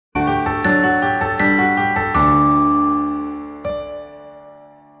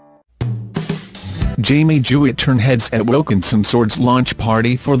JAMIE Jewitt turned heads at Wilkinson Sword's launch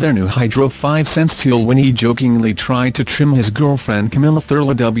party for their new Hydro 5-cents tool when he jokingly tried to trim his girlfriend Camilla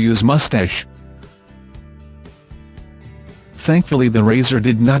Thurlow's moustache. Thankfully the razor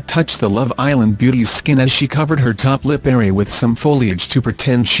did not touch the Love Island beauty's skin as she covered her top lip area with some foliage to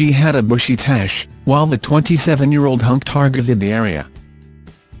pretend she had a bushy tache, while the 27-year-old hunk targeted the area.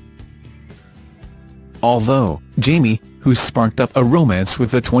 Although JAMIE, who sparked up a romance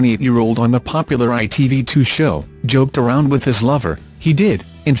with the 28-year-old on the popular ITV2 show, joked around with his lover, he did,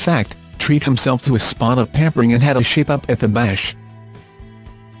 in fact, treat himself to a spot of pampering and had a shape-up at the bash.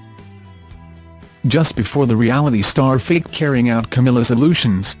 Just before the reality star faked carrying out Camilla's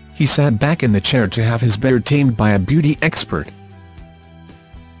illusions, he sat back in the chair to have his beard tamed by a beauty expert.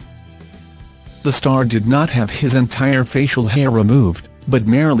 The star did not have his entire facial hair removed, but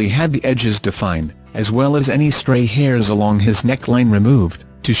merely had the edges defined, as well as any stray hairs along his neckline removed,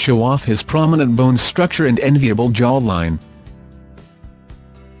 to show off his prominent bone structure and enviable jawline.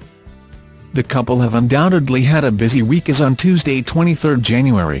 The couple have undoubtedly had a busy week as on Tuesday 23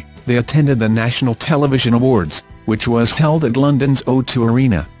 January, they attended the National Television Awards, which was held at London's O2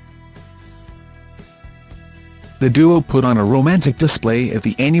 Arena. The duo put on a romantic display at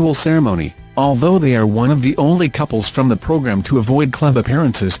the annual ceremony, although they are one of the only couples from the programme to avoid club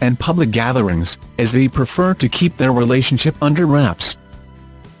appearances and public gatherings, as they prefer to keep their relationship under wraps.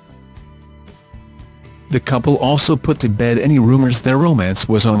 The couple also put to bed any rumours their romance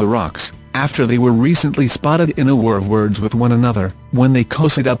was on the rocks, after they were recently spotted in a war of words with one another, when they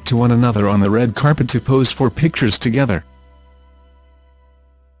cozied up to one another on the red carpet to pose for pictures together.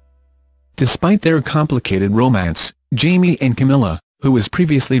 Despite their complicated romance, JAMIE and Camilla, who was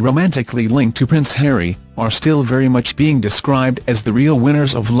previously romantically linked to Prince Harry, are still very much being described as the real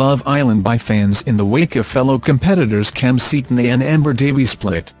winners of Love Island by fans in the wake of fellow competitors Cam Seaton and Amber Davies'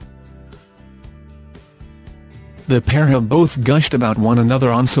 split. The pair have both gushed about one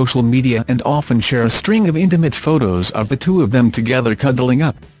another on social media and often share a string of intimate photos of the two of them together cuddling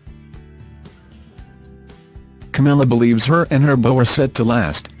up. Camilla believes her and her beau are set to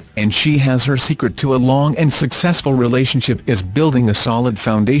last, and she has her secret to a long and successful relationship is building a solid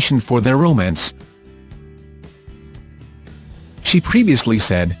foundation for their romance. She previously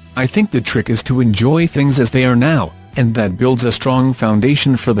said, "I think the trick is to enjoy things as they are now, and that builds a strong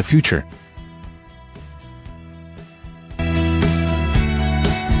foundation for the future."